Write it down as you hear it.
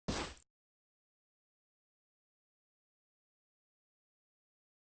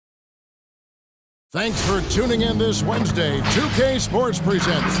Thanks for tuning in this Wednesday. 2K Sports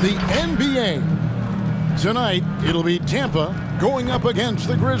presents the NBA. Tonight, it'll be Tampa going up against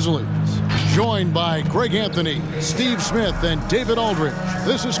the Grizzlies. Joined by Greg Anthony, Steve Smith, and David Aldridge.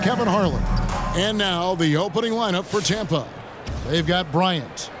 This is Kevin Harlan. And now, the opening lineup for Tampa. They've got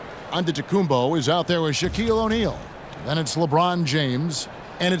Bryant. Antetokounmpo is out there with Shaquille O'Neal. Then it's LeBron James.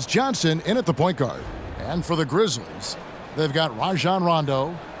 And it's Johnson in at the point guard. And for the Grizzlies, they've got Rajon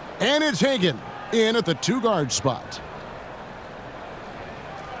Rondo. And it's Hagan in at the two-guard spot.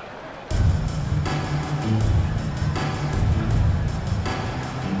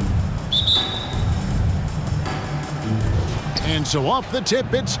 And so off the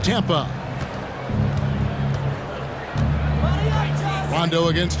tip, it's Tampa. Rondo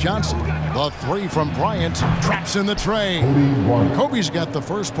against Johnson. The three from Bryant traps in the tray. Kobe's got the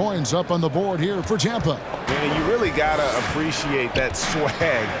first points up on the board here for Tampa. And you really got to appreciate that swag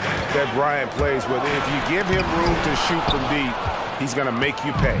that Bryant plays with. If you give him room to shoot from deep, he's going to make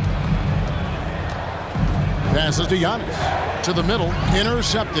you pay. Passes to Giannis. To the middle.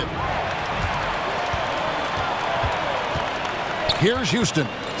 Intercepted. Here's Houston.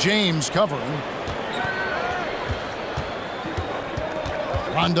 James covering.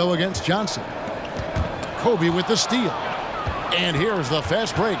 Rondo against Johnson. Kobe with the steal. And here's the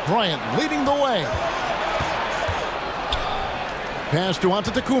fast break. Bryant leading the way. Pass to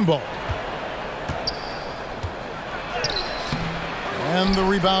Antetokounmpo. And the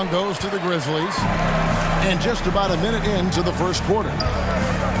rebound goes to the Grizzlies. And just about a minute into the first quarter.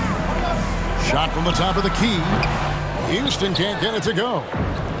 Shot from the top of the key. Houston can't get it to go.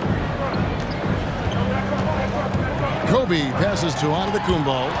 Kobe passes to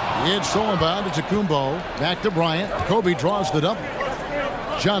Antetokounmpo. It's stolen by Antetokounmpo. Back to Bryant. Kobe draws the double.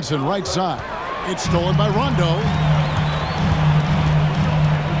 Johnson right side. It's stolen by Rondo.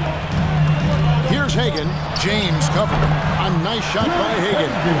 Here's Hagan. James covering. A nice shot by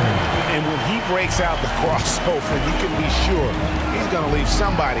Hagan. And when he breaks out the crossover, you can be sure he's going to leave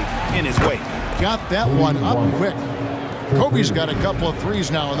somebody in his way. Got that one up quick. Kobe's got a couple of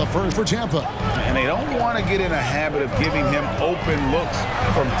threes now in the first for Tampa. And they don't want to get in a habit of giving him open looks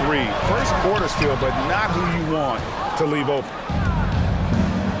from three. First quarter still, but not who you want to leave open.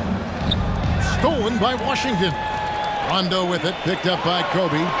 Stolen by Washington. Rondo with it, picked up by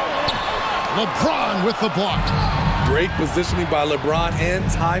Kobe. LeBron with the block. Great positioning by LeBron and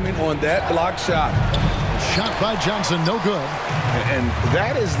timing on that block shot. Shot by Johnson, no good. And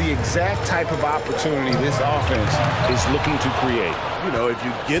that is the exact type of opportunity this offense is looking to create. You know, if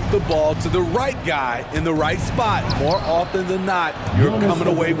you get the ball to the right guy in the right spot, more often than not, you're coming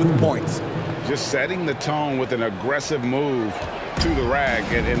away with points. Just setting the tone with an aggressive move to the rack.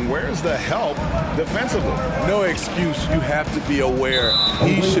 And where's the help defensively? No excuse. You have to be aware.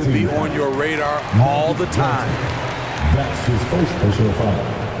 He should be on your radar all the time. That's his first personal foul.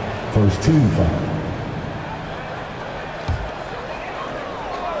 First team foul.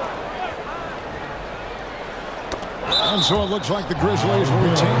 And so it looks like the Grizzlies will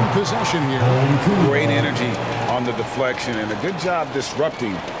retain possession here. Great energy on the deflection and a good job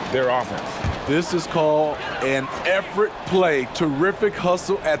disrupting their offense. This is called an effort play. Terrific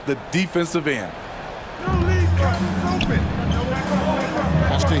hustle at the defensive end.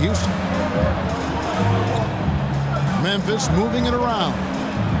 Pass to Houston. Memphis moving it around.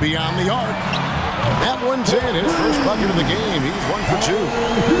 Beyond the arc. That one's in. His first bucket of the game. He's 1 for 2.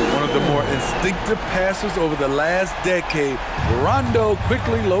 One of the more instinctive passes over the last decade. Rondo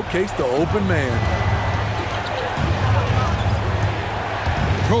quickly locates the open man.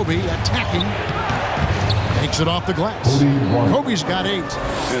 Kobe attacking. Takes it off the glass. Kobe's got 8.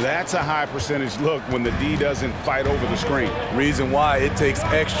 That's a high percentage look when the D doesn't fight over the screen. Reason why it takes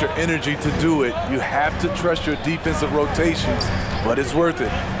extra energy to do it. You have to trust your defensive rotations, but it's worth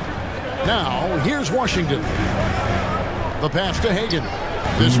it. Now, here's Washington. The pass to Hagan.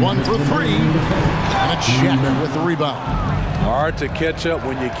 This one for 3. And it's Shaq with the rebound. Hard to catch up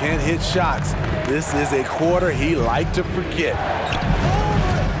when you can't hit shots. This is a quarter he liked to forget.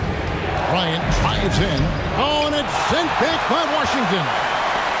 Bryant drives in. Oh, and it's sent back by Washington.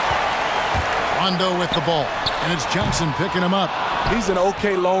 Rondo with the ball. And it's Johnson picking him up. He's an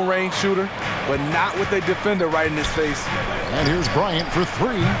okay long-range shooter, but not with a defender right in his face. And here's Bryant for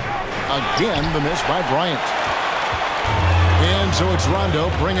 3. Again, the miss by Bryant. And so it's Rondo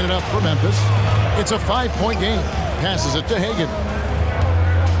bringing it up for Memphis. It's a 5-point game. Passes it to Hagan.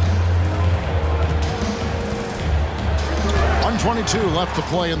 1:22 left to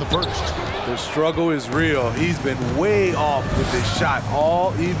play in the first. The struggle is real. He's been way off with his shot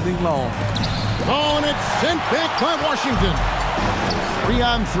all evening long. Oh, and it's sent back by Washington.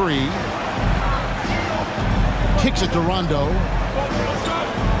 3-on-3. Kicks it to Rondo.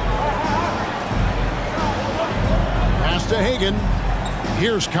 Pass to Hagan.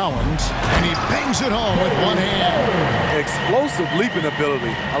 Here's Collins, and he bangs it home with one hand. Explosive leaping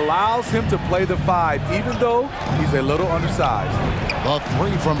ability allows him to play the 5, even though he's a little undersized. The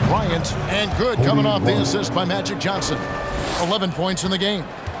 3 from Bryant, and good coming off the assist by Magic Johnson. 11 points in the game.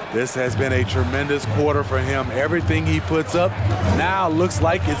 This has been a tremendous quarter for him. Everything he puts up now looks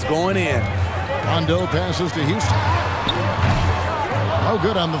like it's going in. Rondo passes to Houston. No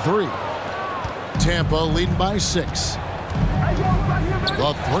good on the 3. Tampa leading by 6.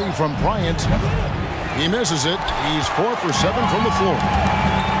 The 3 from Bryant. He misses it. He's 4 for 7 from the floor.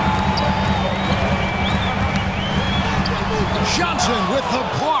 Johnson with the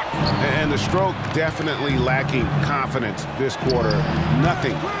block. And the stroke definitely lacking confidence this quarter.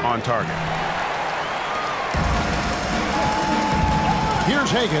 Nothing on target. Here's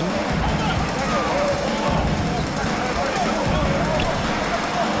Hagan.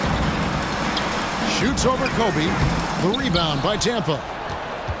 Shoots over Kobe. The rebound by Tampa.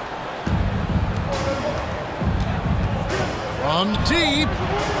 From deep.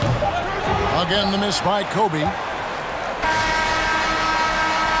 Again, the miss by Kobe.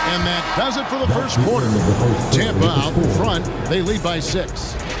 And that does it for the first quarter. Tampa out in front. They lead by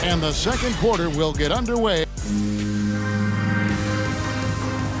 6. And the second quarter will get underway.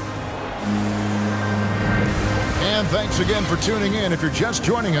 And thanks again for tuning in. If you're just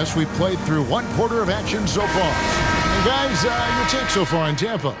joining us, we've played through 1 quarter of action so far. And guys, your take so far in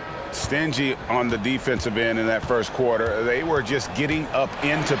Tampa? Stingy on the defensive end in that first quarter. They were just getting up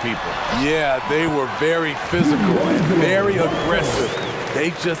into people. Yeah, they were very physical and very aggressive.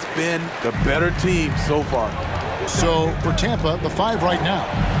 They've just been the better team so far. So for Tampa, the 5 right now.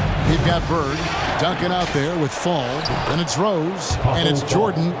 We've got Bird dunking out there with Fall. Then it's Rose, and it's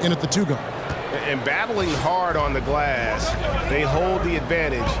Jordan in at the 2 guard. And battling hard on the glass, they hold the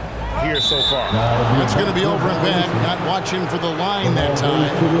advantage here so far. It's going to be over and back, not watching for the line that time.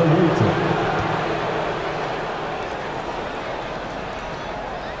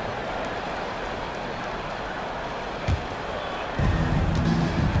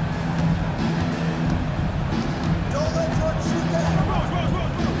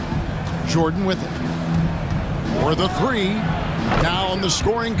 Jordan with it. For the 3. Now on the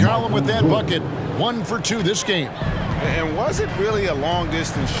scoring column with that bucket. 1 for 2 this game. And wasn't really a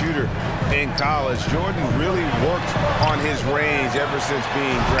long-distance shooter in college. Jordan really worked on his range ever since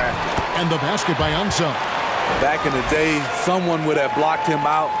being drafted. And the basket by Unseld. Back in the day, someone would have blocked him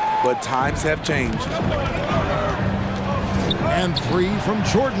out, but times have changed. And 3 from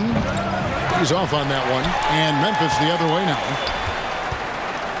Jordan. He's off on that one. And Memphis the other way now.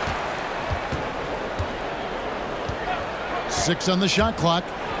 6 on the shot clock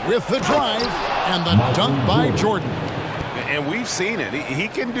with the drive and the dunk by Jordan. And we've seen it. He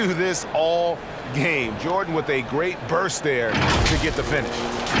can do this all game. Jordan with a great burst there to get the finish.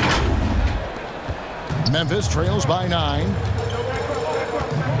 Memphis trails by 9.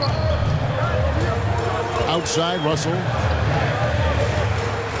 Outside Russell.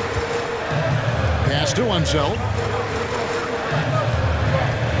 Pass to Unseld.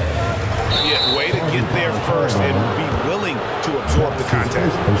 Yeah, way to get there first and be willing to absorb the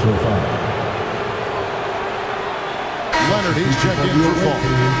contact. Leonard, he's checked in for Fall.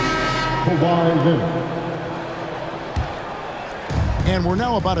 And we're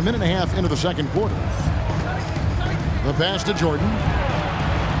now about a minute and a half into the second quarter. The pass to Jordan.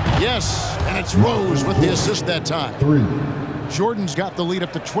 Yes, and it's Rose with the assist that time. 3. Jordan's got the lead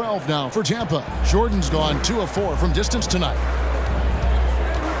up to 12 now for Tampa. Jordan's gone 2 of 4 from distance tonight.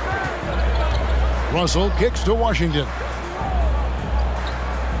 Russell kicks to Washington.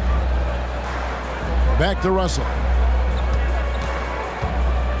 Back to Russell.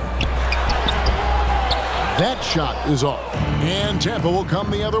 That shot is off. And Tampa will come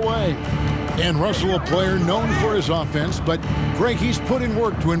the other way. And Russell, a player known for his offense, but Greg, he's put in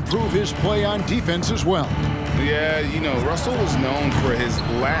work to improve his play on defense as well. Yeah, you know, Russell was known for his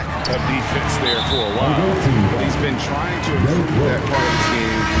lack of defense there for a while. He's been trying to improve that part of his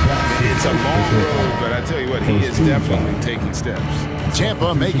game. It's a long road, but I tell you what, he is definitely taking steps.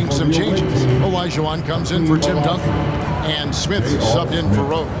 Tampa making some changes. Olajuwon comes in for Tim Duncan. And Smith subbed in for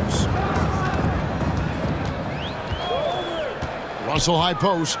Rose. Russell high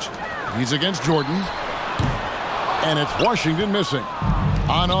post. He's against Jordan. And it's Washington missing.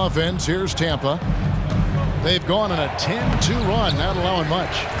 On offense, here's Tampa. They've gone on a 10-2 run, not allowing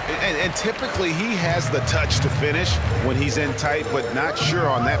much. And typically he has the touch to finish when he's in tight, but not sure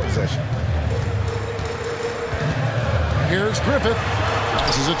on that possession. Here's Griffith.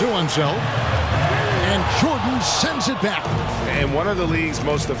 This is a 2-on-cell. And Jordan sends it back. And one of the league's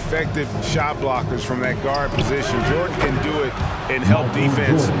most effective shot blockers from that guard position. Jordan can do it in help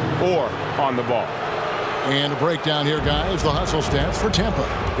defense or on the ball. And a breakdown here, guys. The hustle stats for Tampa.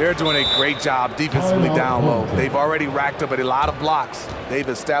 They're doing a great job defensively down low. They've already racked up a lot of blocks. They've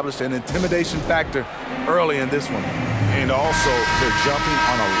established an intimidation factor early in this one. And also, they're jumping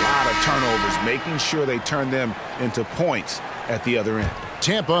on a lot of turnovers, making sure they turn them into points at the other end.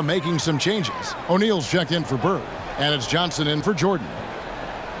 Tampa making some changes. O'Neal's checked in for Bird, and it's Johnson in for Jordan.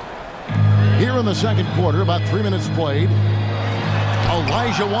 Here in the second quarter, about 3 minutes played.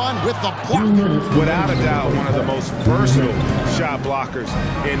 Elijah Wan with the block. Without a doubt, one of the most versatile shot blockers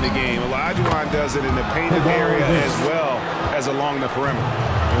in the game. Elijah Wan does it in the painted area as well as along the perimeter.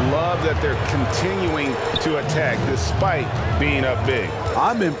 Love that they're continuing to attack despite being up big.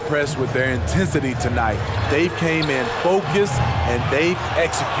 I'm impressed with their intensity tonight. They've came in focused and they've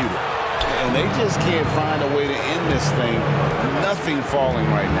executed. And they just can't find a way to end this thing. Nothing falling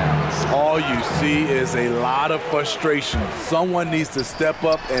right now. All you see is a lot of frustration. Someone needs to step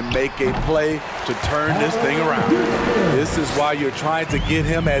up and make a play to turn this thing around. This is why you're trying to get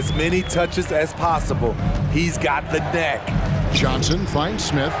him as many touches as possible. He's got the neck. Johnson finds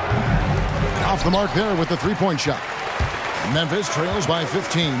Smith. Off the mark there with the three-point shot. Memphis trails by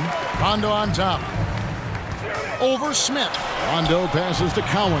 15. Rondo on top. Over Smith. Rondo passes to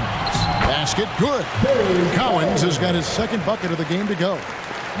Cowens. Basket good. Cowens has got his second bucket of the game to go.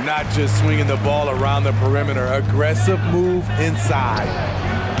 Not just swinging the ball around the perimeter. Aggressive move inside.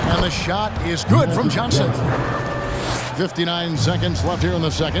 And the shot is good from Johnson. 59 seconds left here in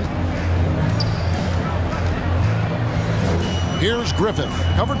the second. Here's Griffith,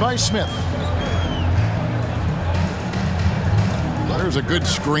 covered by Smith. There's a good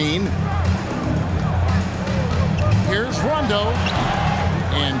screen. Here's Rondo.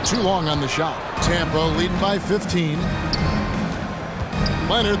 And too long on the shot. Tampa leading by 15.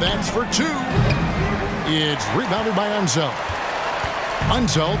 Leonard, that's for two. It's rebounded by Unzelt.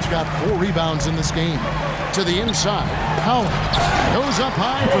 Unzelt's got 4 rebounds in this game. To the inside, Howard goes up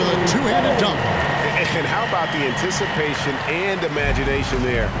high for the two-handed dunk. And how about the anticipation and imagination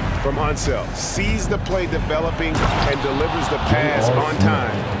there from Unzelt? Sees the play developing and delivers the pass on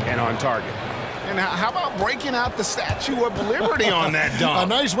time and on target. And how about breaking out the Statue of Liberty on that dunk? A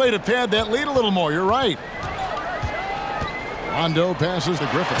nice way to pad that lead a little more. You're right. Rondo passes to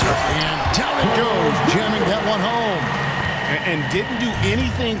Griffith. And down it goes, jamming that one home. And didn't do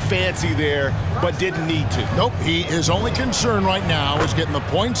anything fancy there, but didn't need to. Nope, his only concern right now is getting the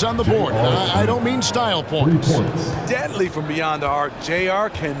points on the board. I don't mean style points. Deadly from beyond the arc. JR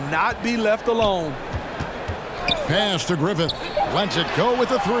cannot be left alone. Pass to Griffith. Lets it go with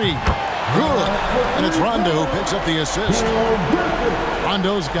the 3. Good. And it's Rondo who picks up the assist.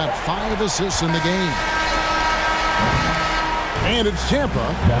 Rondo's got 5 assists in the game. And it's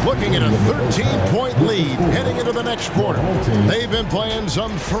Tampa looking at a 13-point lead heading into the next quarter. They've been playing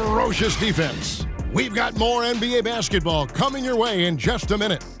some ferocious defense. We've got more NBA basketball coming your way in just a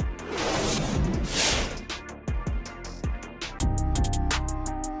minute.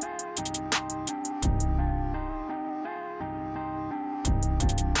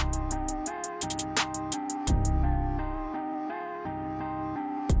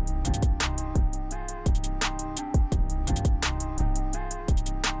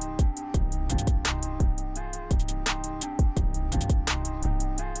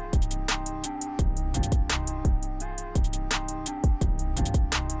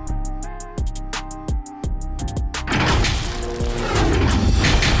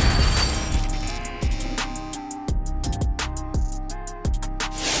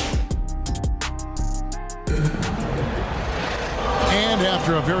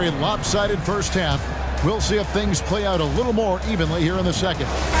 After a very lopsided first half, we'll see if things play out a little more evenly here in the second.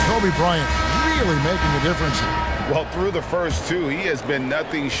 Kobe Bryant really making a difference here. Well, through the first 2, he has been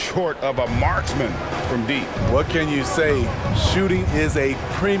nothing short of a marksman from deep. What can you say? Shooting is a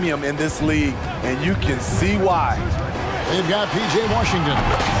premium in this league, and you can see why. They've got P.J. Washington,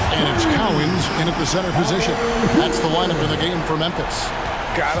 and it's Cowens in at the center position. That's the lineup in the game for Memphis.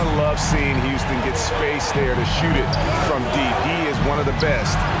 Gotta love seeing Houston get space there to shoot it from deep. He is one of the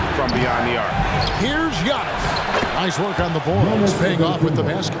best from beyond the arc. Here's Giannis. Nice work on the boards, paying off with the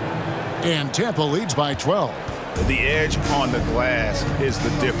basket. And Tampa leads by 12. The edge on the glass is the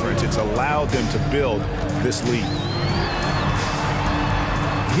difference. It's allowed them to build this lead.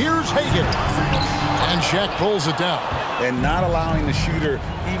 Here's Hagan. And Shaq pulls it down. And not allowing the shooter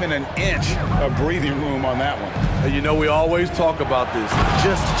even an inch of breathing room on that one. And you know, we always talk about this.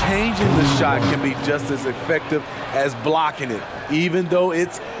 Just changing the shot can be just as effective as blocking it, even though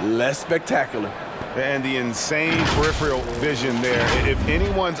it's less spectacular. And the insane peripheral vision there. If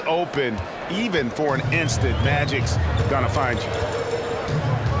anyone's open, even for an instant, Magic's gonna find you.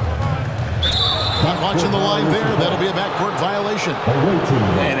 Not watching the line there. That'll be a backcourt violation.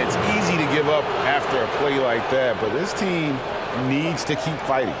 And it's easy to give up after a play like that, but this team needs to keep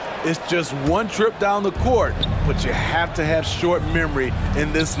fighting. It's just one trip down the court, but you have to have short memory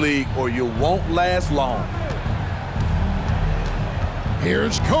in this league or you won't last long.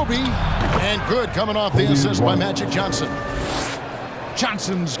 Here's Kobe, and good coming off the assist by Magic Johnson.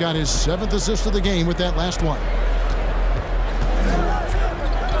 Johnson's got his 7th assist of the game with that last one.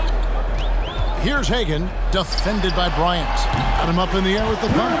 Here's Hagan, defended by Bryant. Got him up in the air with the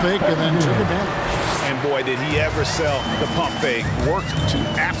pump fake and then took advantage. And boy, did he ever sell the pump fake. Worked to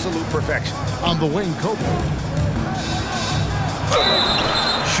absolute perfection. On the wing, Kobe.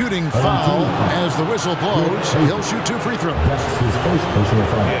 Shooting foul as the whistle blows. He'll shoot 2 free throws.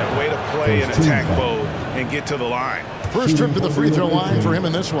 Yeah, way to play in attack mode and get to the line. First trip to the free throw line for him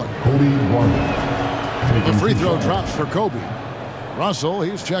in this one. The free throw drops for Kobe. Russell,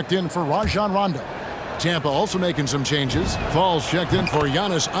 he's checked in for Rajon Rondo. Tampa also making some changes. Falls checked in for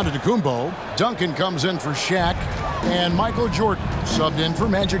Giannis Antetokounmpo. Duncan comes in for Shaq. And Michael Jordan subbed in for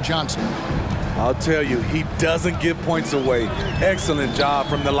Magic Johnson. I'll tell you, he doesn't give points away. Excellent job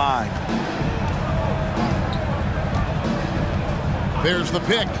from the line. There's the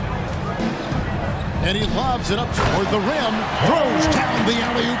pick. And he lobs it up toward the rim. Throws down the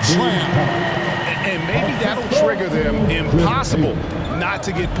alley-oop slam. And maybe that'll trigger them. Impossible not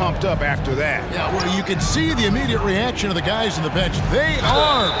to get pumped up after that. Yeah, well, you can see the immediate reaction of the guys on the bench. They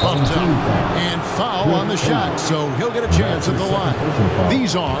are pumped up. And foul on the shot, so he'll get a chance at the line.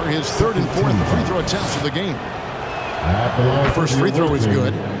 These are his 3rd and 4th free throw attempts of the game. The first free throw is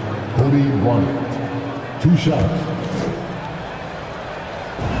good. Kobe Bryant. 2 shots.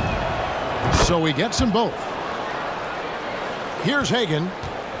 So he gets them both. Here's Hagan.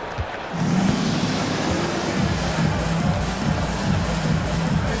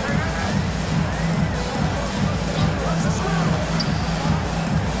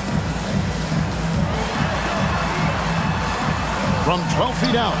 From 12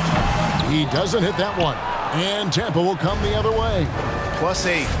 feet out. He doesn't hit that one. And Tampa will come the other way.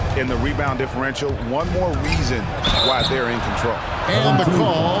 +8 in the rebound differential. One more reason why they're in control. And the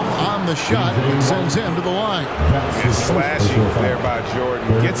call on the shot sends him to the line. It's slashing there by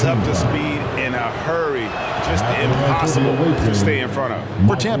Jordan. Gets up to speed in a hurry. Just impossible to stay in front of.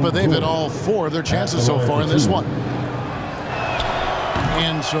 For Tampa, they've hit all 4 of their chances so far in this one.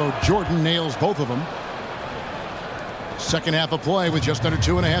 And so Jordan nails both of them. Second half of play with just under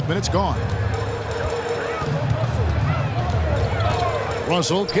 2.5 minutes gone.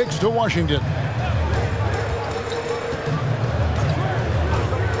 Russell kicks to Washington.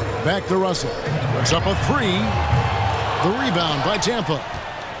 Back to Russell. Puts up a 3. The rebound by Tampa.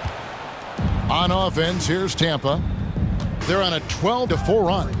 On offense, here's Tampa. They're on a 12-4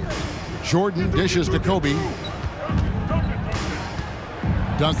 run. Jordan dishes to Kobe.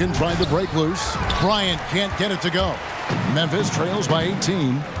 Duncan trying to break loose. Bryant can't get it to go. Memphis trails by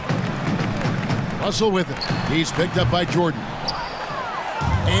 18. Russell with it. He's picked up by Jordan.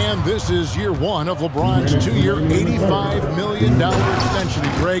 And this is year 1 of LeBron's 2-year, $85 million extension.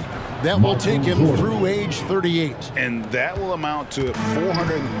 Greg, that will take him through age 38. And that will amount to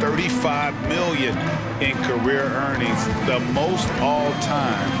 $435 million in career earnings, the most all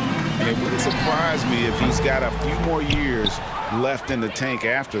time. And it wouldn't surprise me if he's got a few more years left in the tank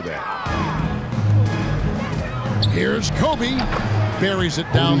after that. Here's Kobe. Buries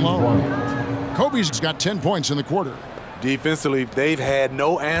it down low. Kobe's got 10 points in the quarter. Defensively, they've had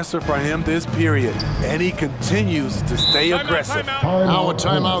no answer for him this period, and he continues to stay aggressive. Now a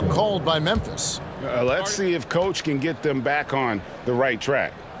timeout called by Memphis. Let's see if Coach can get them back on the right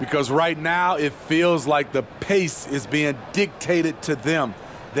track. Because right now, it feels like the pace is being dictated to them.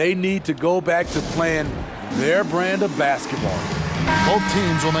 They need to go back to playing their brand of basketball. Both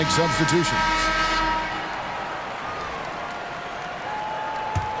teams will make substitutions.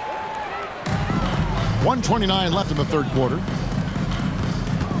 .129 left in the third quarter.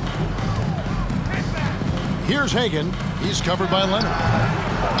 Here's Hagan. He's covered by Leonard.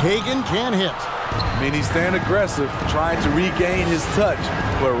 Hagan can hit. I mean, he's staying aggressive, trying to regain his touch.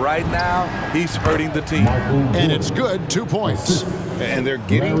 But right now, he's hurting the team. And it's good, 2 points. And they're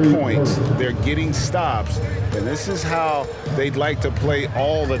getting points. They're getting stops. And this is how they'd like to play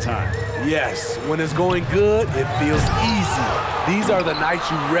all the time. Yes, when it's going good, it feels easy. These are the nights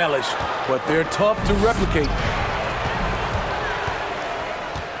you relish, but they're tough to replicate.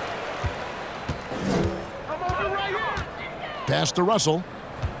 Pass to Russell.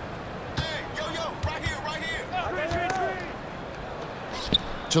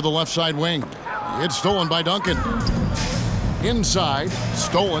 to the left side wing. It's stolen by Duncan. Inside,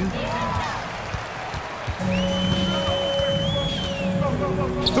 stolen.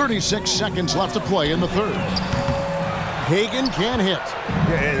 36 seconds left to play in the third. Hagan can't hit.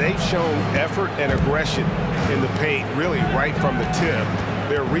 Yeah, and they've shown effort and aggression in the paint, really right from the tip.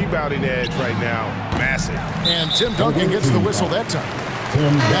 Their rebounding edge right now, massive. And Tim Duncan gets the whistle that time.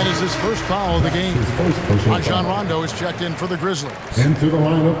 That is his first foul of the game. Rajon Rondo is checked in for the Grizzlies. Into the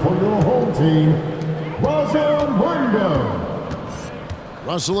lineup for your home team, Rajon Rondo.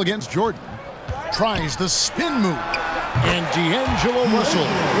 Russell against Jordan. Tries the spin move. And D'Angelo Russell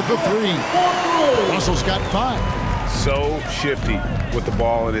with the three. Russell's got 5. So shifty with the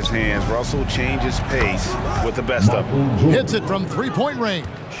ball in his hands. Russell changes pace with the best of them. Hits it from three-point range.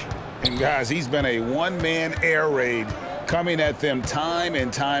 And guys, he's been a one-man air raid coming at them time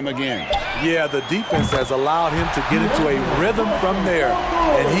and time again. Yeah, the defense has allowed him to get into a rhythm from there,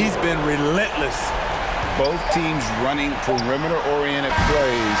 and he's been relentless. Both teams running perimeter-oriented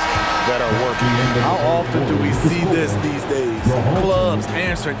plays that are working. How often do we see this these days? Clubs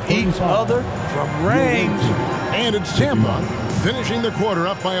answering each other from range. And it's Tampa finishing the quarter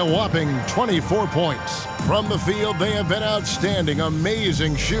up by a whopping 24 points. From the field, they have been outstanding,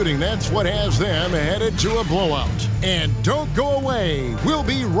 amazing shooting. That's what has them headed to a blowout. And don't go away. We'll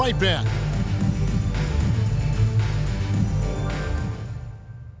be right back.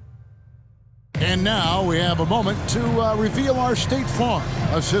 And now we have a moment to reveal our State Farm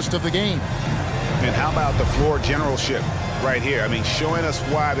assist of the game. And how about the floor generalship right here? I mean, showing us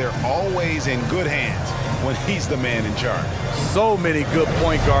why they're always in good hands when he's the man in charge. So many good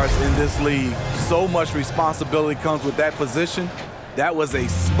point guards in this league. So much responsibility comes with that position. That was a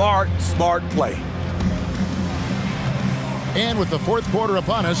smart play. And with the fourth quarter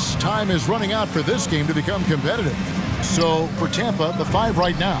upon us, time is running out for this game to become competitive. So for Tampa, the 5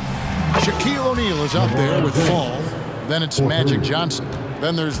 right now. Shaquille O'Neal is out there with Fall. Then it's Magic Johnson.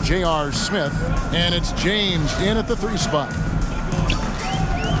 Then there's J.R. Smith. And it's James in at the 3 spot.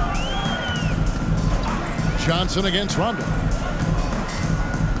 Johnson against Rondo.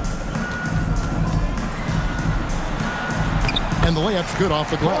 And the layup's good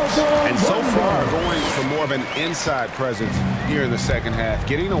off the glass. And so far, going for more of an inside presence here in the second half,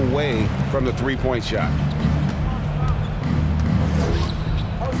 getting away from the three-point shot.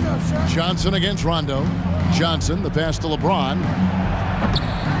 Johnson against Rondo. Johnson, the pass to LeBron.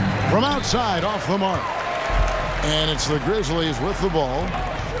 From outside, off the mark. And it's the Grizzlies with the ball.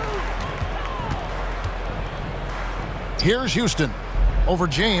 Here's Houston over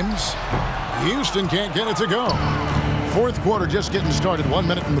James. Houston can't get it to go. Fourth quarter just getting started, 1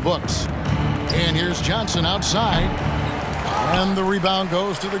 minute in the books. And here's Johnson outside. And the rebound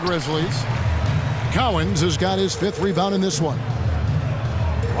goes to the Grizzlies. Cowens has got his 5th rebound in this one.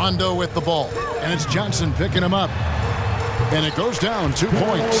 Rondo with the ball. And it's Johnson picking him up. And it goes down 2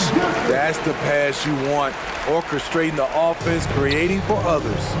 points. That's the pass you want. Orchestrating the offense, creating for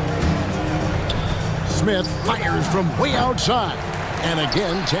others. Smith fires from way outside. And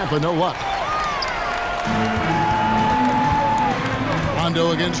again, Tampa no luck.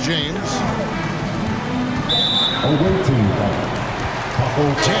 Rondo against James.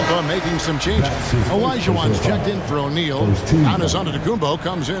 Tampa making some changes. Olajuwon's checked in for O'Neal. Giannis Antetokounmpo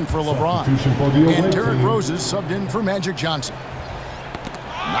comes in for LeBron. And Derrick Rose is subbed in for Magic Johnson.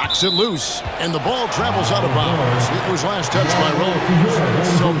 Knocks it loose, and the ball travels out of bounds. It was last touched by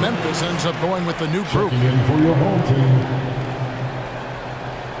Rose. So Memphis ends up going with the new group.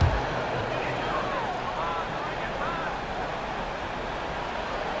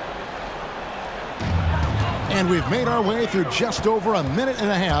 And we've made our way through just over a minute and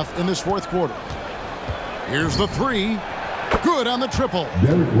a half in this fourth quarter. Here's the 3. Good on the triple.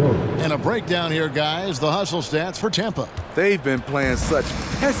 And a breakdown here, guys. The hustle stats for Tampa. They've been playing such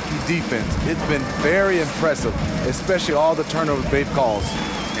pesky defense. It's been very impressive, especially all the turnovers they've caused.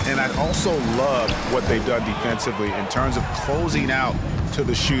 And I also love what they've done defensively in terms of closing out to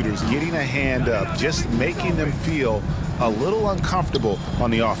the shooters, getting a hand up, just making them feel a little uncomfortable on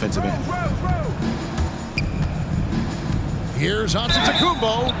the offensive end. Here's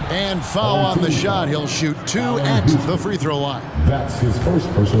Antetokounmpo, and foul on the shot. He'll shoot 2 at the free throw line. That's his first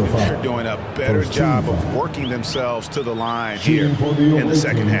personal foul. They're doing a better job of working themselves to the line here in the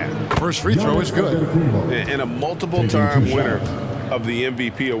second half. First free throw is good. And a multiple-time winner of the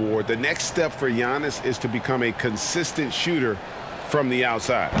MVP award, the next step for Giannis is to become a consistent shooter from the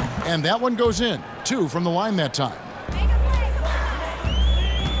outside. And that one goes in. 2 from the line that time.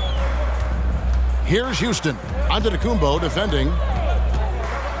 Here's Houston. Antetokounmpo defending.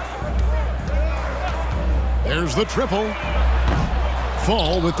 There's the triple.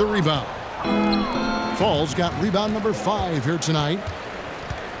 Fall with the rebound. Fall's got rebound number 5 here tonight.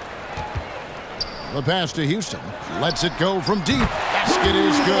 The pass to Houston. Lets it go from deep. Basket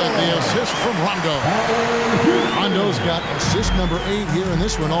is good. The assist from Rondo. Rondo's got assist number 8 here in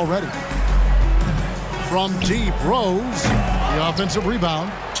this one already. From deep, Rose. The offensive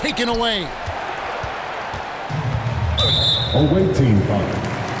rebound taken away. Away team foul.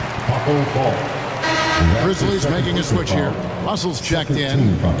 Paco Fall. Grizzlies making a switch here. Russell's checked in.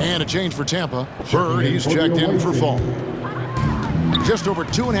 And a change for Tampa. Bird, he's checked in for Fall. Just over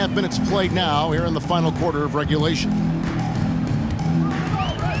 2.5 minutes played now here in the final quarter of regulation.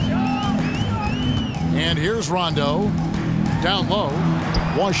 And here's Rondo. Down low.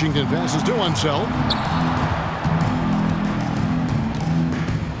 Washington passes to Unseld.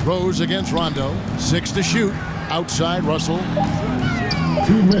 Rose against Rondo. 6 to shoot. Outside Russell.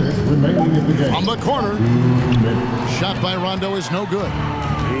 2 minutes remaining in the game. From the corner. Shot by Rondo is no good.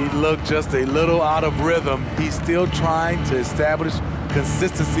 He looked just a little out of rhythm. He's still trying to establish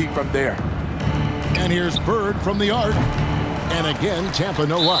consistency from there. And here's Bird from the arc. And again, Tampa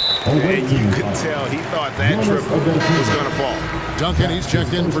no luck. And you could tell he thought that triple was going to fall. Duncan, he's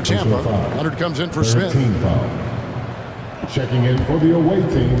checked in for Tampa. Leonard comes in for Smith. Checking in for the away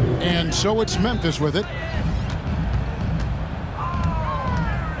team. And so it's Memphis with it.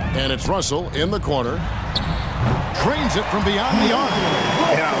 And it's Russell in the corner. Trains it from beyond the arc.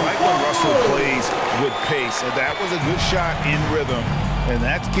 And I like when Russell plays with pace. And that was a good shot in rhythm. And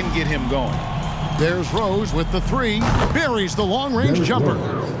that can get him going. There's Rose with the 3. Buries the long-range jumper.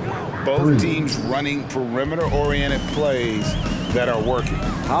 Both teams running perimeter-oriented plays that are working.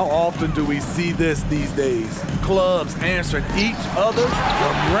 How often do we see this these days? Clubs answering each other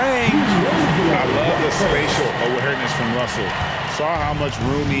from range. I love the spatial awareness from Russell. Saw how much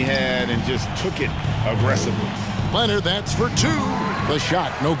room he had and just took it aggressively. Leonard, that's for 2. The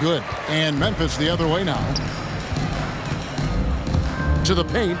shot, no good. And Memphis the other way now. To the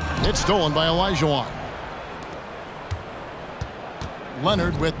paint, it's stolen by Olajuwon.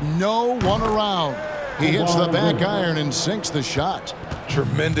 Leonard with no one around. He hits the back iron and sinks the shot.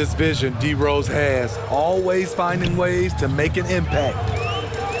 Tremendous vision D-Rose has. Always finding ways to make an impact.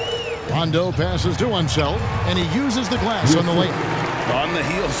 Rondo passes to Unseld, and he uses the glass on the lane. On the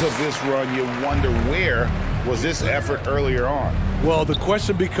heels of this run, you wonder where was this effort earlier on? Well, the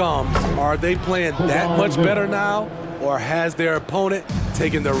question becomes, are they playing that much better now, or has their opponent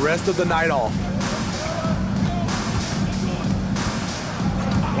taken the rest of the night off?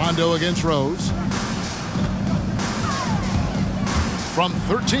 Rondo against Rose. From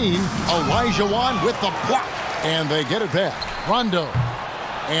 13, Olajuwon with the block. And they get it back. Rondo.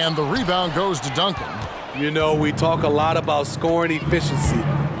 And the rebound goes to Duncan. You know, we talk a lot about scoring efficiency.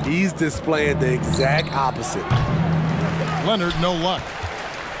 He's displaying the exact opposite. Leonard, no luck.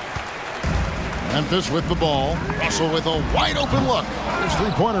 Memphis with the ball. Russell with a wide open look. His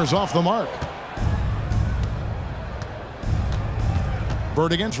 3-pointers off the mark.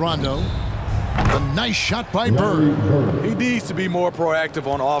 Bird against Rondo. A nice shot by Bird. He needs to be more proactive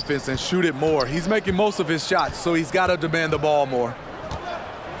on offense and shoot it more. He's making most of his shots, so he's got to demand the ball more.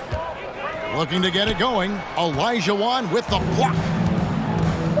 Looking to get it going. Olajuwon with the block.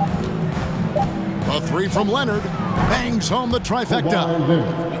 A 3 from Leonard. Bangs home the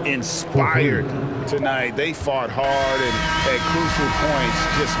trifecta. Inspired tonight. They fought hard and at crucial points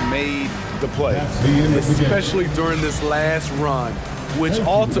just made the play. Especially during this last run, which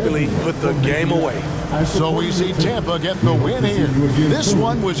ultimately put the game away. So we see Tampa get the win here. This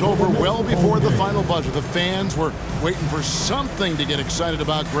one was over well before the final buzzer. The fans were waiting for something to get excited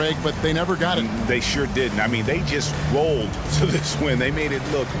about, Greg, but they never got it. They sure didn't. I mean, they just rolled to this win. They made it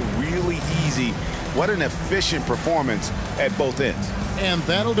look really easy. What an efficient performance at both ends. And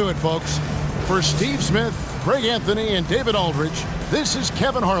that'll do it, folks. For Steve Smith, Greg Anthony, and David Aldridge, this is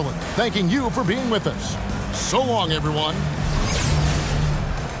Kevin Harlan thanking you for being with us. So long, everyone.